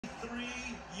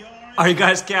Are you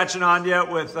guys catching on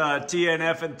yet with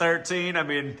TNF and 13? I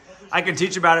mean, I can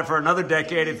teach about it for another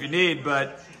decade if you need,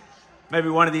 but maybe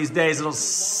one of these days it'll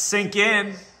sink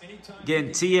in. Again,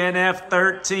 TNF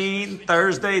 13,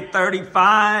 Thursday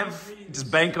 35.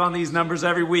 Just bank on these numbers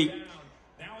every week.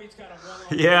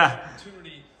 Yeah,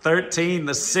 13,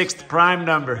 the 6th prime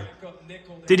number.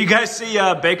 Did you guys see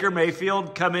Baker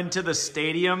Mayfield come into the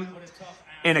stadium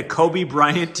in a Kobe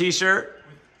Bryant t-shirt?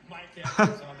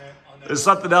 There's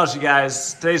something else, you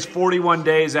guys. Today's 41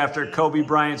 days after Kobe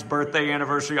Bryant's birthday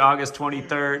anniversary, August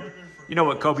 23rd. You know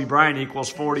what Kobe Bryant equals,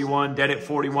 41, dead at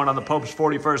 41 on the Pope's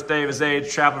 41st day of his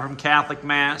age, traveling from Catholic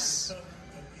Mass.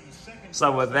 What's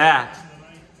up with that?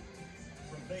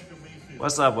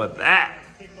 What's up with that?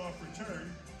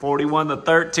 41, the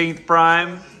 13th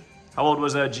prime. How old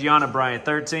was Gianna Bryant?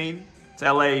 13? It's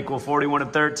LA equal 41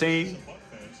 and 13. Look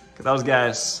at those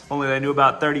guys. Only they knew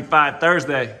about 35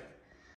 Thursday.